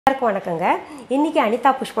எல்லாருக்கும் வணக்கங்க. இன்னைக்கு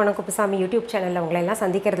அனிதா புஷ்பாவனம் யூடியூப் சேனலில் உங்களை எல்லாம்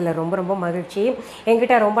சந்திக்கிறதுல ரொம்ப மகிழ்ச்சி.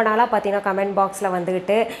 என்கிட்ட ரொம்ப நாளாக பார்த்தீங்கன்னா கமெண்ட் பாக்ஸில்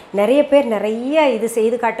வந்துக்கிட்டு நிறைய பேர் நிறைய இது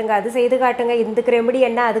செய்து காட்டுங்க, அது செய்து காட்டுங்க, இதுக்கு ரெமெடி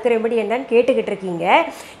என்ன, அதுக்கு ரெமெடி என்னன்னு கேட்டுக்கிட்டு இருக்கீங்க.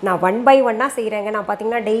 நான் 1 by 1 செய்கிறேங்க. நான்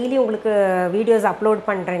பார்த்தீங்கன்னா டெய்லி உங்களுக்கு வீடியோஸ் அப்லோட்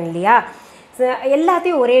பண்ணுறேன் இல்லையா,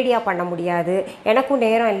 எல்லாத்தையும் ஒரேடியாக பண்ண முடியாது, எனக்கும்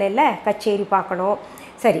நேரம் இல்லைல்ல, கச்சேரி பார்க்கணும்.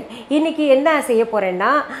 சரி, இன்றைக்கி என்ன செய்ய போகிறேன்னா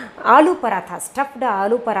ஆலூ பராத்தா, ஸ்டஃப்டு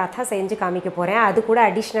ஆலூ பராத்தா செஞ்சு காமிக்க போகிறேன். அது கூட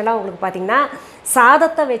அடிஷ்னலாக உங்களுக்கு பார்த்திங்கன்னா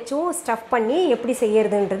சாதத்தை வச்சும் ஸ்டஃப் பண்ணி எப்படி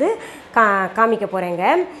செய்யறதுன்றது காமிக்க போகிறேங்க.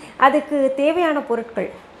 அதுக்கு தேவையான பொருட்கள்,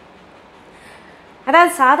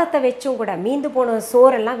 அதாவது சாதத்தை வச்சும் கூட மீந்து போன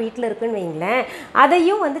சோறெல்லாம் வீட்டில் இருக்குன்னு வைங்களேன்,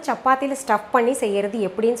 அதையும் சப்பாத்தியில் ஸ்டஃப் பண்ணி செய்கிறது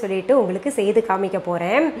எப்படின்னு சொல்லிட்டு உங்களுக்கு செய்து காமிக்க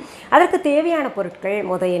போகிறேன். அதற்கு தேவையான பொருட்கள்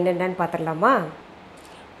என்னென்னு பார்த்துடலாமா?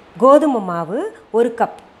 கோதுமை மாவு 1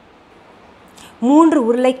 கப், 3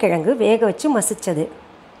 உருளைக்கிழங்கு வேக வச்சு மசிச்சது,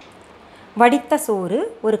 வடித்த சோறு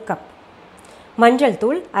 1 கப், மஞ்சள்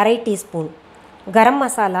தூள் 1/2 டீஸ்பூன், கரம்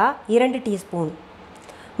மசாலா 2 டீஸ்பூன்,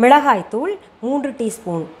 மிளகாய்த்தூள் 3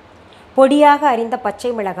 டீஸ்பூன், பொடியாக அரிந்த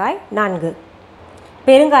பச்சை மிளகாய் 4,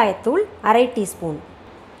 பெருங்காயத்தூள் 1/2 டீஸ்பூன்,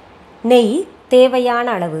 நெய் தேவையான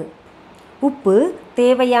அளவு, உப்பு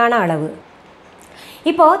தேவையான அளவு.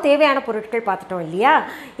 இப்போது தேவையான பொருட்கள் பார்த்துட்டோம் இல்லையா?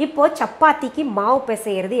 இப்போது சப்பாத்திக்கு மாவு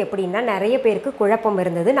பிசைகிறது எப்படின்னா நிறைய பேருக்கு குழப்பம்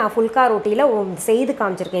இருந்தது. நான் ஃபுல்கா ரொட்டியில் செய்து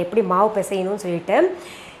காமிச்சிருக்கேன் எப்படி மாவு பிசையணும்னு சொல்லிட்டு.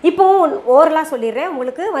 இப்போது ஓரலாக சொல்லிடுறேன்.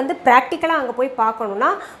 உங்களுக்கு ப்ராக்டிக்கலாக அங்கே போய் பார்க்கணுன்னா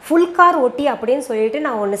ஃபுல்கா ரொட்டி அப்படின்னு சொல்லிட்டு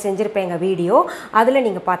நான் ஒன்று செஞ்சுருப்பேங்க வீடியோ, அதில்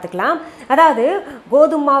நீங்கள் பார்த்துக்கலாம். அதாவது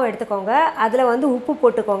கோதுமை மாவு எடுத்துக்கோங்க, அதில் உப்பு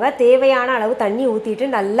போட்டுக்கோங்க, தேவையான அளவு தண்ணி ஊற்றிட்டு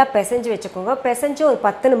நல்லா பிசைஞ்சு வச்சுக்கோங்க. பிசைஞ்சு ஒரு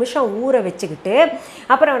 10 நிமிஷம் ஊற வச்சுக்கிட்டு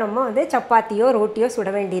அப்புறம் நம்ம சப்பாத்தியோ ரொட்டியோ சுட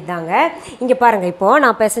வேண்டியதுதாங்க. இங்கே பாருங்கள், இப்போது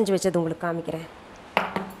நான் பிசைஞ்சு வச்சது உங்களுக்கு காமிக்கிறேன்.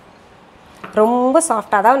 ரொம்ப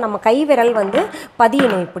சாஃப்டாக, அதாவது நம்ம கை விரல்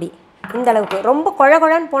பதியணும் இப்படி, இந்த அளவுக்கு. ரொம்ப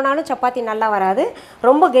குழன்னு போனாலும் சப்பாத்தி நல்லா வராது,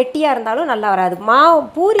 ரொம்ப கெட்டியாக இருந்தாலும் நல்லா வராது.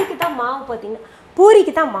 பூரிக்கு தான்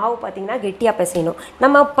மாவு பார்த்திங்கன்னா கெட்டியாக பிசையணும்.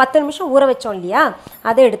 நம்ம 10 நிமிஷம் ஊற வச்சோம் இல்லையா,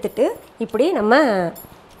 அதை எடுத்துகிட்டு இப்படி நம்ம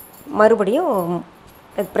மறுபடியும்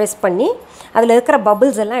ப்ரெஸ் பண்ணி அதில் இருக்கிற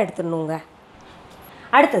பபிள்ஸ் எல்லாம் எடுத்துடணுங்க.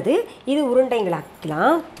 அடுத்தது இது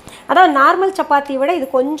உருண்டைங்களாக்கலாம். அதாவது நார்மல் சப்பாத்தியை விட இது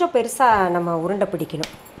கொஞ்சம் பெருசாக நம்ம உருண்டை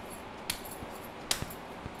பிடிக்கணும்.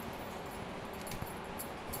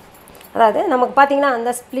 அதாவது நமக்கு பார்த்திங்கன்னா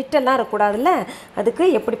அந்த ஸ்ப்ளிட்டெல்லாம் இருக்கக்கூடாதுல்ல, அதுக்கு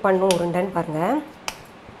எப்படி பண்ணும் உருண்டைன்னு பாருங்கள்.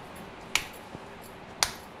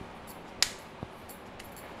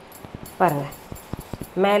 பாருங்கள்,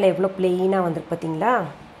 மேலே எவ்வளோ ப்ளெயினாக வந்துருக்கு பார்த்திங்களா?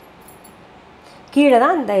 கீழே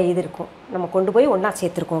தான் இந்த இது இருக்கும், நம்ம கொண்டு போய் ஒன்றா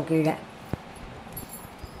சேர்த்துருக்கோம் கீழே.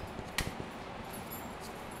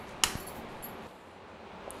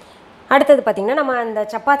 அடுத்தது பார்த்திங்கன்னா நம்ம அந்த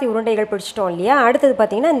சப்பாத்தி உருண்டைகள் பிடிச்சிட்டோம் இல்லையா, அடுத்தது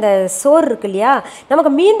பார்த்திங்கன்னா இந்த சோறு இருக்குது இல்லையா,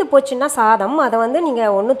 நமக்கு மீந்து போச்சுன்னா சாதம், அதை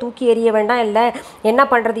நீங்கள் ஒன்றும் தூக்கி எறிய வேண்டாம், இல்லை என்ன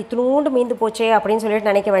பண்ணுறது இத்தினூண்டு மீந்து போச்சே அப்படின்னு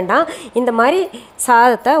சொல்லிட்டு நினைக்க வேண்டாம். இந்த மாதிரி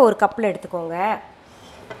சாதத்தை ஒரு கப்பில் எடுத்துக்கோங்க.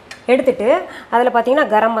 எடுத்துகிட்டு அதில் பார்த்திங்கன்னா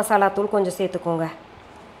கரம் மசாலா தூள் கொஞ்சம் சேர்த்துக்கோங்க.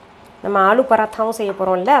 நம்ம ஆலு பராத்தாவும் செய்ய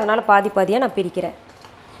போகிறோம்ல, அதனால் பாதியாக நான் பிரிக்கிறேன்.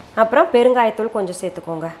 அப்புறம் பெருங்காயத்தூள் கொஞ்சம்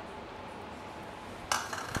சேர்த்துக்கோங்க.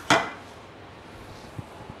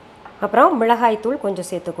 அப்புறம் மிளகாய்த்தூள் கொஞ்சம்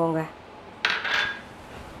சேர்த்துக்கோங்க.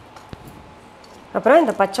 அப்புறம்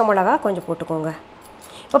இந்த பச்சை மிளகா கொஞ்சம் போட்டுக்கோங்க.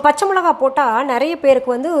 இப்போ பச்சை மிளகா போட்டால் நிறைய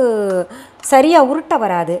பேருக்கு சரியாக உருட்ட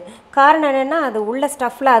வராது. காரணம் என்னென்னா அது உள்ள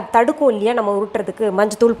ஸ்டஃப்பில் அது தடுக்கும் இல்லையா நம்ம உருட்டுறதுக்கு.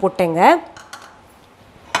 மஞ்சத்தூள் போட்டேங்க.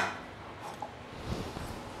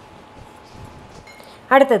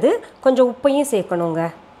 அடுத்தது கொஞ்சம் உப்பையும் சேர்க்கணுங்க.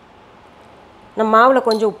 நம்ம மாவில்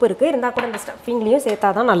கொஞ்சம் உப்பு இருக்குது, இருந்தால் கூட இந்த ஸ்டஃபிங்லேயும்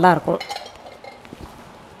சேர்த்தா தான் நல்லாயிருக்கும்.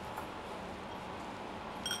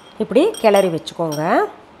 இப்படி கிளறி வச்சுக்கோங்க.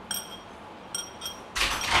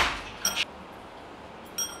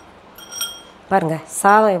 பாருங்கள்,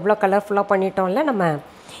 சாதம் எவ்வளோ கலர்ஃபுல்லாக பண்ணிட்டோம்ல. நம்ம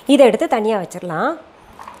இதை எடுத்து தனியாக வச்சிடலாம்.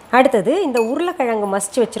 அடுத்தது இந்த உருளைக்கிழங்கு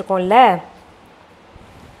மசிச்சு வச்சுருக்கோம்ல,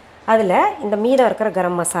 அதில் இந்த மீதம் இருக்கிற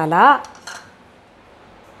கரம் மசாலா,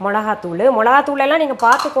 மிளகாத்தூளெல்லாம் நீங்கள்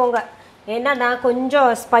பார்த்துக்கோங்க, ஏன்னா நான் கொஞ்சம்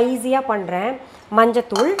ஸ்பைஸியாக பண்ணுறேன்.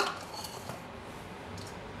 மஞ்சத்தூள்,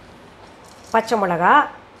 பச்சை மிளகா,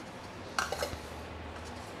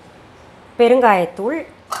 பெருங்காயத்தூள்,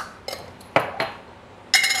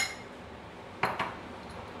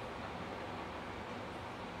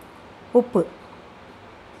 உப்பு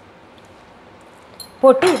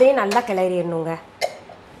போட்டு இதையும் நல்லா கிளறிடணுங்க.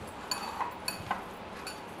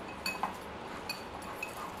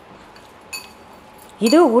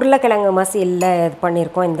 இது உருளைக்கிழங்கு மசியில் இது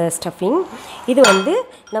பண்ணியிருக்கோம் இந்த ஸ்டஃபிங். இது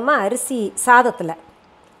நம்ம அரிசி சாதத்தில்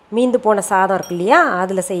மீந்து போன சாதம் இருக்கு இல்லையா,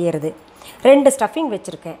 அதில் செய்கிறது. 2 ஸ்டஃபிங்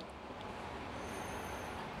வச்சுருக்கேன்.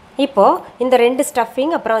 இப்போது இந்த 2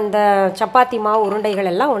 ஸ்டஃபிங் அப்புறம் இந்த சப்பாத்தி மாவு உருண்டைகள்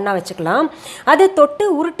எல்லாம் ஒன்றா வச்சுக்கலாம். அது தொட்டு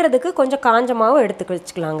உருட்டுறதுக்கு கொஞ்சம் காஞ்ச மாவு எடுத்து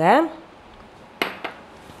வச்சுக்கலாங்க.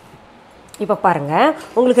 இப்போ பாருங்கள்,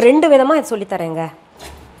 உங்களுக்கு 2 விதமாக இது சொல்லித்தரேங்க.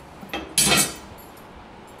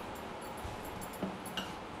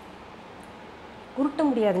 உருட்ட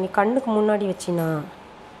முடியாது, நீ கண்ணுக்கு முன்னாடி வச்சினா.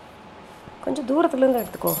 கொஞ்சம் தூரத்துலேருந்து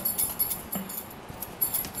எடுத்துக்கோ.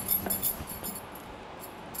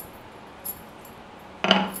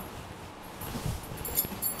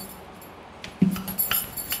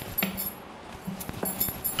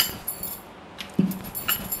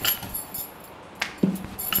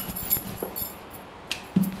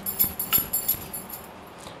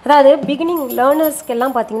 அதாவது பிகினிங்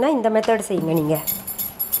லேர்னர்ஸ்க்கெல்லாம் பார்த்தீங்கன்னா இந்த மெத்தட் செய்யுங்க. நீங்கள்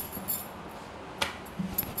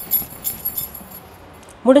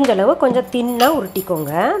முடிஞ்ச அளவு கொஞ்சம் தின்னாக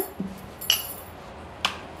உருட்டிக்கோங்க.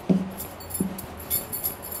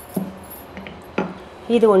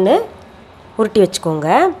 இது ஒன்று உருட்டி வச்சுக்கோங்க.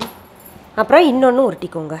 அப்புறம் இன்னொன்று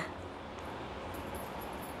உருட்டிக்கோங்க.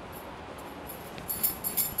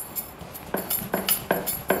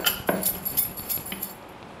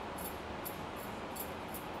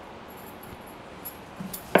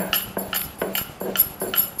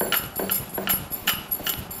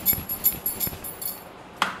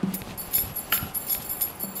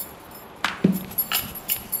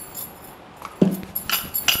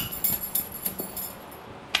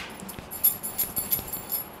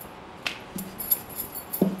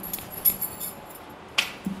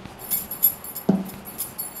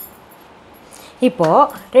 இப்போது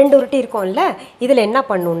 2 உருட்டி இருக்கோம்ல, இதில் என்ன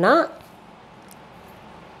பண்ணணுன்னா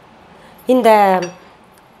இந்த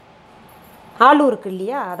ஆலு இருக்கு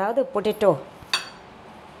இல்லையா, அதாவது பொட்டேட்டோ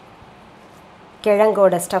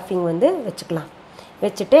கிழங்கோட ஸ்டஃபிங் வந்து வச்சுக்கலாம்.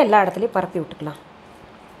 வச்சுட்டு எல்லா இடத்துலையும் பரப்பி விட்டுக்கலாம்.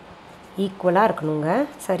 ஈக்குவலாக இருக்கணுங்க,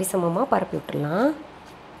 சரிசமமாக பரப்பி விட்டுடலாம்.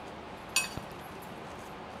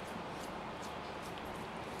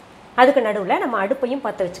 அதுக்கு நடுவில் நம்ம அடுப்பையும்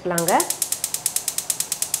பற்ற வச்சுக்கலாங்க.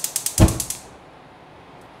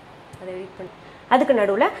 அதுக்கு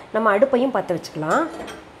நடுவில் நம்ம அடுப்பையும் பற்ற வச்சுக்கலாம்.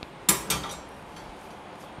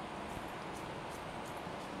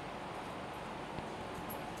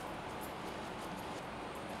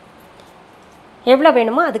 எவ்வளோ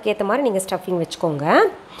வேணுமோ அதுக்கேற்ற மாதிரி நீங்கள் ஸ்டஃபிங் வச்சுக்கோங்க.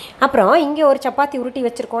 அப்புறம் இங்கே ஒரு சப்பாத்தி உருட்டி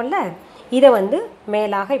வச்சுருக்கோம்ல, இதை வந்து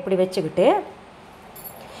மேலாக இப்படி வச்சுக்கிட்டு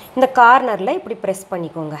இந்த கார்னரில் இப்படி ப்ரெஸ்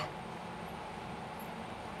பண்ணிக்கோங்க.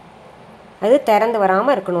 அது திறந்து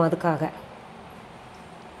வராமல் இருக்கணும். அதுக்காக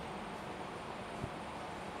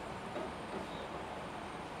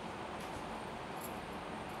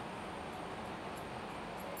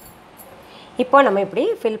இப்போ நம்ம இப்படி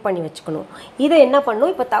ஃபில் பண்ணி வச்சுக்கணும். இதை என்ன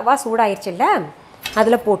பண்ணணும், இப்போ தவா சூடாயிருச்சுல்ல,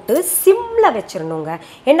 அதில் போட்டு சிம்மில் வச்சிடணுங்க.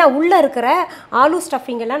 ஏன்னா உள்ளே இருக்கிற ஆலு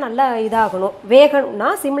ஸ்டஃபிங் எல்லாம் நல்லா இதாகணும், வேகணும்னா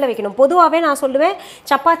சிம்மில் வைக்கணும். பொதுவாகவே நான் சொல்லுவேன்,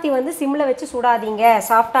 சப்பாத்தி வந்து சிம்மில் வச்சு சுடாதீங்க,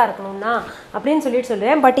 சாஃப்டாக இருக்கணும்னா அப்படின்னு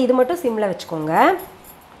சொல்லுவேன். பட் இது மட்டும் சிம்மில் வச்சுக்கோங்க.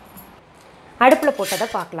 அடுப்பில் போட்டதை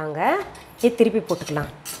பார்க்கலாங்க. இது திருப்பி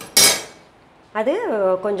போட்டுக்கலாம். அது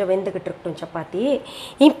கொஞ்சம் வெந்துக்கிட்டு இருக்கட்டும் சப்பாத்தி.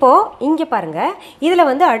 இப்போது இங்கே பாருங்கள், இதில்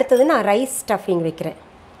வந்து அடுத்தது நான் ரைஸ் ஸ்டஃபிங் வைக்கிறேன்.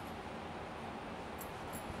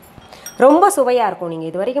 ரொம்ப சுவையாக இருக்கும். நீங்கள்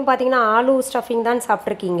இது வரைக்கும் பார்த்தீங்கன்னா ஆலு ஸ்டஃபிங் தான்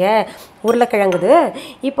சாப்பிட்ருக்கீங்க, உருளைக்கிழங்குது.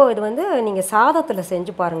 இப்போ இது வந்து நீங்கள் சாதத்தில்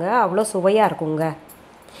செஞ்சு பாருங்கள், அவ்வளோ சுவையாக இருக்குங்க.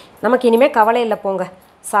 நமக்கு இனிமேல் கவலை இல்லை போங்க,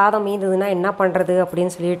 சாதம் மீந்ததுன்னா என்ன பண்ணுறது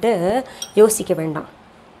அப்படின்னு சொல்லிட்டு யோசிக்க வேண்டாம்.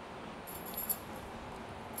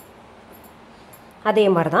 அதே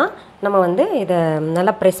மாதிரி தான் நம்ம வந்து இதை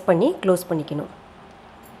நல்லா ப்ரெஸ் பண்ணி க்ளோஸ் பண்ணிக்கணும்.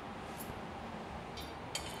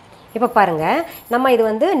 இப்போ பாருங்கள், நம்ம இது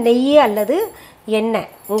வந்து நெய் அல்லது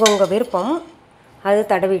எண்ணெய் உங்கள் விருப்பம், அது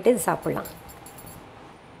தடவிட்டு இது சாப்பிட்லாம்.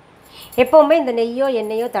 எப்போவுமே இந்த நெய்யோ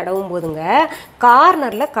எண்ணெயோ தடவும் போதுங்க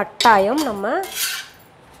கார்னரில் கட்டாயம் நம்ம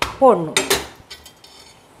போடணும்.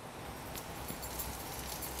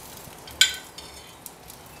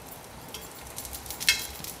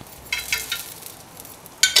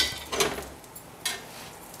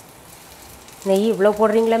 நெய் இவ்வளோ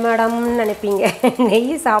போடுறீங்களே மேடம்னு நினைப்பீங்க.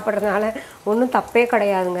 நெய் சாப்பிட்றதுனால ஒன்றும் தப்பே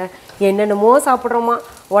கிடையாதுங்க. என்னென்னமோ சாப்பிட்றோமா,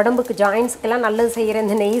 உடம்புக்கு ஜாயின்ஸ்க்கெல்லாம் நல்லது செய்கிற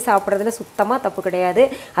இந்த நெய் சாப்பிட்றதுல சுத்தமாக தப்பு கிடையாது.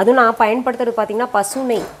 அதுவும் நான் பயன்படுத்துறது பார்த்திங்கன்னா பசு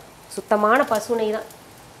நெய், சுத்தமான பசு நெய் தான்.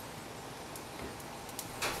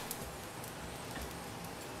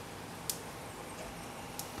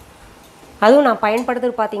 அதுவும் நான்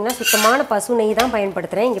பயன்படுத்துறது பார்த்திங்கன்னா சுத்தமான பசு நெய் தான்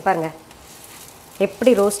பயன்படுத்துகிறேன். இங்கே பாருங்கள்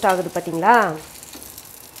எப்படி ரோஸ்ட் ஆகுது பார்த்தீங்களா.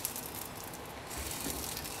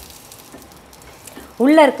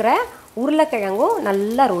 உள்ளே இருக்கிற உருளைக்கிழங்கும்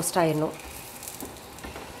நல்லா ரோஸ்ட் ஆகிடணும்.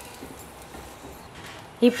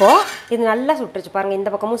 இப்போது இது நல்லா சுட்டுருச்சு பாருங்கள். இந்த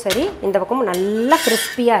பக்கமும் சரி, இந்த பக்கமும் நல்லா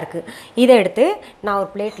கிறிஸ்பியாக இருக்குது. இதை எடுத்து நான் ஒரு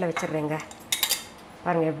பிளேட்டில் வச்சிடுறேங்க.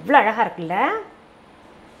 பாருங்கள் எவ்வளோ அழகாக இருக்குல்ல.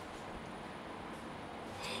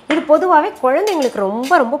 இது பொதுவாகவே குழந்தைங்களுக்கு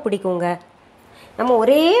ரொம்ப ரொம்ப பிடிக்குங்க. நம்ம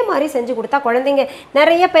ஒரே மாதிரி செஞ்சு கொடுத்தா குழந்தைங்க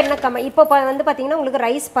நிறைய பேர் என்ன இப்போ வந்து பார்த்திங்கன்னா உங்களுக்கு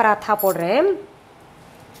ரைஸ் பராத்தா போடுறேன்,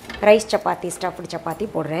 ரைஸ் சப்பாத்தி, ஸ்டஃப்டு சப்பாத்தி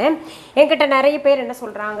போடுறேன். என்கிட்ட நிறைய பேர் என்ன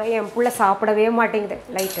சொல்கிறாங்க, என் பிள்ளை சாப்பிடவே மாட்டேங்குது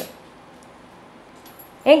லைட்டு.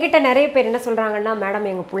 என்கிட்ட நிறைய பேர் என்ன சொல்கிறாங்கன்னா, மேடம்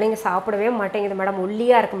எங்கள் பிள்ளைங்க சாப்பிடவே மாட்டேங்குது மேடம்,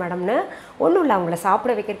 ஒல்லியாக இருக்குது மேடம்னு. ஒன்றும் இல்லை, அவங்கள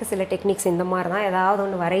சாப்பிட வைக்கிறதுக்கு சில டெக்னிக்ஸ் இந்த மாதிரி தான். ஏதாவது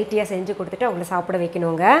ஒன்று வெரைட்டியாக செஞ்சு கொடுத்துட்டு அவங்கள சாப்பிட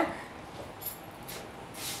வைக்கணுங்க.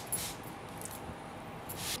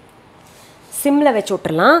 சிம்மில் வச்சு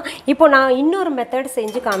விட்டுறலாம். இப்போ நான் இன்னொரு மெத்தட்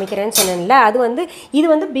செஞ்சு காமிக்கிறேன்னு சொன்னேன்ல, இது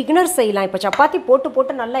வந்து பிகினர் செய்யலாம். இப்போ சப்பாத்தி போட்டு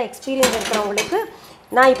போட்டு நல்லா எக்ஸ்பீரியன்ஸ் இருக்கிறவங்களுக்கு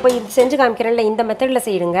நான் இப்போ இது செஞ்சு காமிக்கிறேன்ல, இந்த மெத்தடில்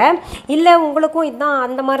செய்யுங்க. இல்லை உங்களுக்கும் இதுதான்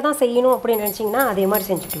அந்த மாதிரி தான் செய்யணும் அப்படின்னு நினச்சிங்கன்னா அதே மாதிரி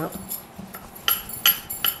செஞ்சுக்கலாம்.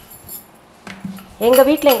 எங்கள்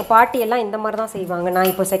வீட்டில் எங்கள் பாட்டியெல்லாம் இந்த மாதிரி தான் செய்வாங்க.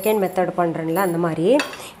 நான் இப்போ செகண்ட் மெத்தட் பண்ணுறேன்ல அந்த மாதிரி.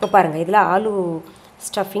 இப்போ பாருங்கள், இதில் ஆலு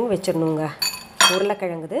ஸ்டஃபிங் வச்சிடணுங்க.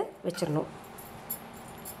 உருளைக்கிழங்குது வச்சிடணும்.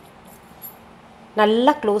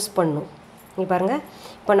 நல்லா க்ளோஸ் பண்ணணும். இங்கே பாருங்கள்,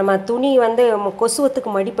 இப்போ நம்ம துணி வந்து கொசுவத்துக்கு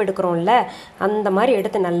மடிப்பு எடுக்கிறோம்ல, அந்த மாதிரி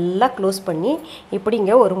எடுத்து நல்லா க்ளோஸ் பண்ணி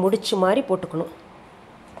இப்படிங்க ஒரு முடிச்சு மாதிரி போட்டுக்கணும்.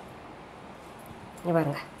 இங்கே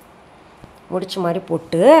பாருங்கள், முடிச்சு மாதிரி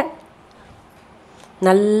போட்டு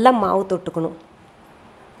நல்லா மாவு தொட்டுக்கணும்.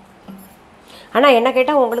 ஆனால் என்ன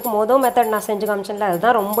கேட்டால் உங்களுக்கு மொதல் மெத்தட் நான் செஞ்சு காமிச்சேன்ல,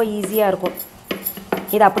 அதுதான் ரொம்ப ஈஸியாக இருக்கும்.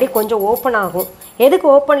 இது அப்படியே கொஞ்சம் ஓப்பன் ஆகும். எதுக்கு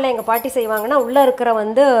ஓப்பனில் எங்கள் பாட்டி செய்வாங்கன்னா, உள்ளே இருக்கிற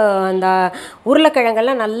வந்து அந்த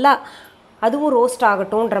உருளைக்கிழங்கெல்லாம் நல்லா அதுவும் ரோஸ்ட்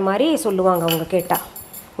ஆகட்டும்ன்ற மாதிரி சொல்லுவாங்க அவங்க கேட்டால்.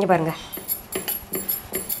 இங்கே பாருங்கள்,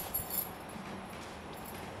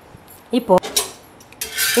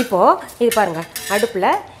 இப்போது இது பாருங்கள், அடுப்பில்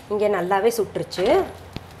இங்கே நல்லாவே சுட்டுருச்சு.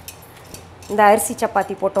 இந்த அரிசி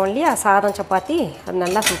சப்பாத்தி போட்டோம் இல்லையா, சாதம் சப்பாத்தி, அது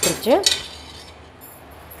நல்லா சுட்டுருச்சு.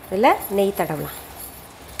 இதில் நெய் தடவலாம்.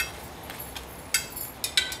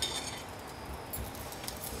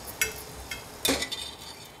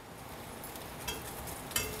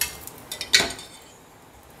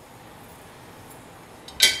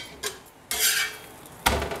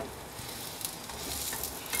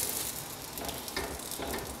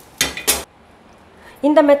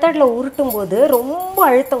 இந்த மெத்தடில் உருட்டும் போது ரொம்ப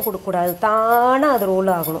அழுத்தம் கொடுக்கக்கூடாது, தானாக அது ரோல்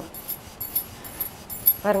ஆகணும்.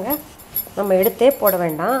 பாருங்கள், நம்ம எடுத்தே போட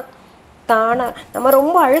வேண்டாம், தானாக. நம்ம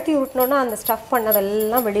ரொம்ப அழுத்தி உருட்டினோன்னா அந்த ஸ்டஃப்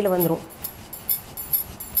பண்ணதெல்லாம் வெளியில் வந்துடும்.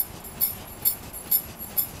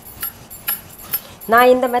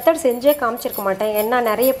 நான் இந்த மெத்தட் செஞ்சே காமிச்சிருக்க மாட்டேன், ஏன்னா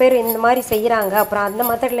நிறைய பேர் இந்த மாதிரி செய்கிறாங்க, அப்புறம் அந்த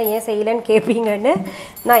மெத்தடில் ஏன் செய்யலைன்னு கேட்பீங்கன்னு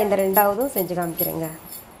நான் இந்த ரெண்டாவதும் செஞ்சு காமிக்கிறேங்க.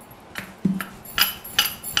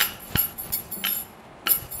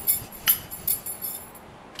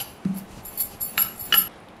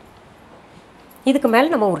 இதுக்கு மேலே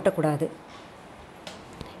நம்ம உருட்டக்கூடாது.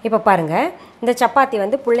 இப்போ பாருங்கள், இந்த சப்பாத்தி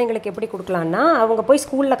வந்து பிள்ளைங்களுக்கு எப்படி கொடுக்கலான்னா, அவங்க போய்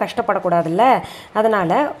ஸ்கூலில் கஷ்டப்படக்கூடாதுல்ல,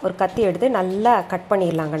 அதனால் ஒரு கத்தி எடுத்து நல்லா கட்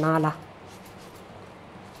பண்ணிடலாங்க. நாளாக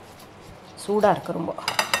சூடாக இருக்குது ரொம்ப.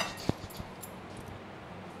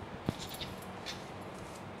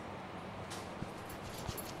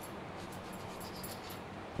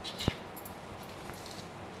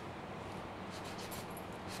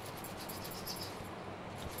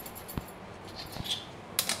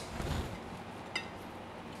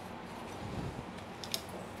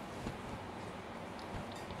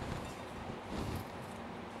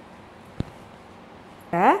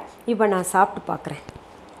 இப்போ நான் சாப்பிட்டு பார்க்குறேன்.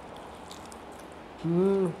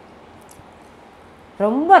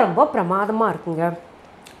 ரொம்ப ரொம்ப பிரமாதமாக இருக்குங்க.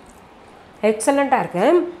 எக்ஸலண்ட்டாக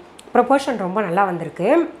இருக்குது. ப்ரொபோர்ஷன் ரொம்ப நல்லா வந்திருக்கு.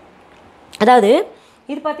 அதாவது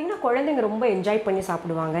இது பார்த்திங்கன்னா குழந்தைங்க ரொம்ப என்ஜாய் பண்ணி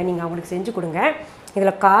சாப்பிடுவாங்க. நீங்கள் அவங்களுக்கு செஞ்சு கொடுங்க.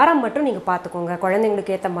 இதில் காரம் மட்டும் நீங்கள் பார்த்துக்கோங்க,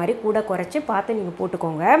 குழந்தைங்களுக்கு ஏற்ற மாதிரி கூட குறைச்சி பார்த்து நீங்கள்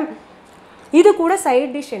போட்டுக்கோங்க. இது கூட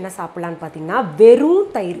சைட் டிஷ் என்ன சாப்பிட்லான்னு பார்த்தீங்கன்னா,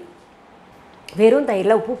 வெறும்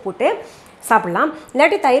தயிரில் உப்பு போட்டு சாப்பிட்லாம்.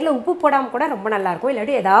 இல்லாட்டி தயிரில் உப்பு போடாமல் கூட ரொம்ப நல்லாயிருக்கும்.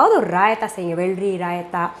 இல்லாட்டி ஏதாவது ஒரு ராயத்தா செய்யுங்க, வெள்ளரி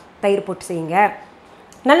ராயத்தா தயிர் போட்டு செய்யுங்க,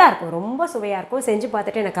 நல்லாயிருக்கும், ரொம்ப சுவையாக இருக்கும். செஞ்சு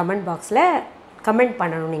பார்த்துட்டு எனக்கு கமெண்ட் பாக்ஸில் கமெண்ட்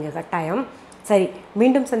பண்ணணும் நீங்கள் கட்டாயம். சரி,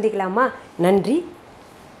 மீண்டும் சந்திக்கலாமா?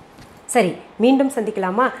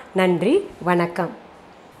 நன்றி, வணக்கம்.